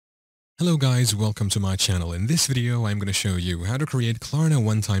Hello guys, welcome to my channel. In this video, I'm going to show you how to create Klarna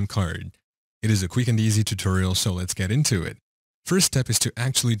one-time card. It is a quick and easy tutorial, so let's get into it. First step is to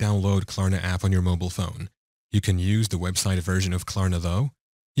actually download Klarna app on your mobile phone. You can use the website version of Klarna though.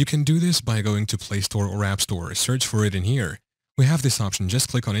 You can do this by going to Play Store or App Store, search for it in here. We have this option, just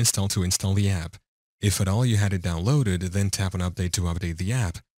click on Install to install the app. If at all you had it downloaded, then tap on Update to update the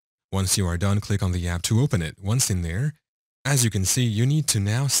app. Once you are done, click on the app to open it. Once in there, as you can see, you need to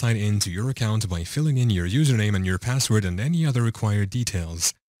now sign in to your account by filling in your username and your password and any other required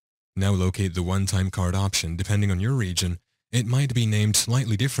details. Now locate the one-time card option. Depending on your region, it might be named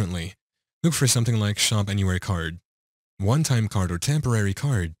slightly differently. Look for something like Shop Anywhere card, one-time card or temporary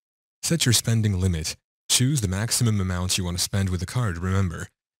card. Set your spending limit. Choose the maximum amount you want to spend with the card. Remember,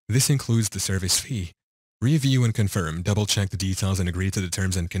 this includes the service fee. Review and confirm. Double-check the details and agree to the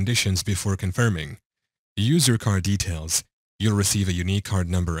terms and conditions before confirming. Use your card details. You'll receive a unique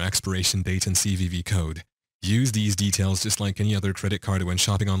card number, expiration date, and CVV code. Use these details just like any other credit card when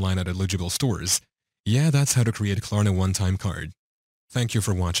shopping online at eligible stores. Yeah, that's how to create a Klarna one-time card. Thank you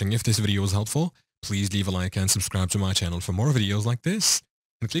for watching. If this video was helpful, please leave a like and subscribe to my channel for more videos like this.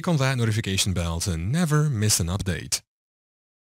 And click on that notification bell to never miss an update.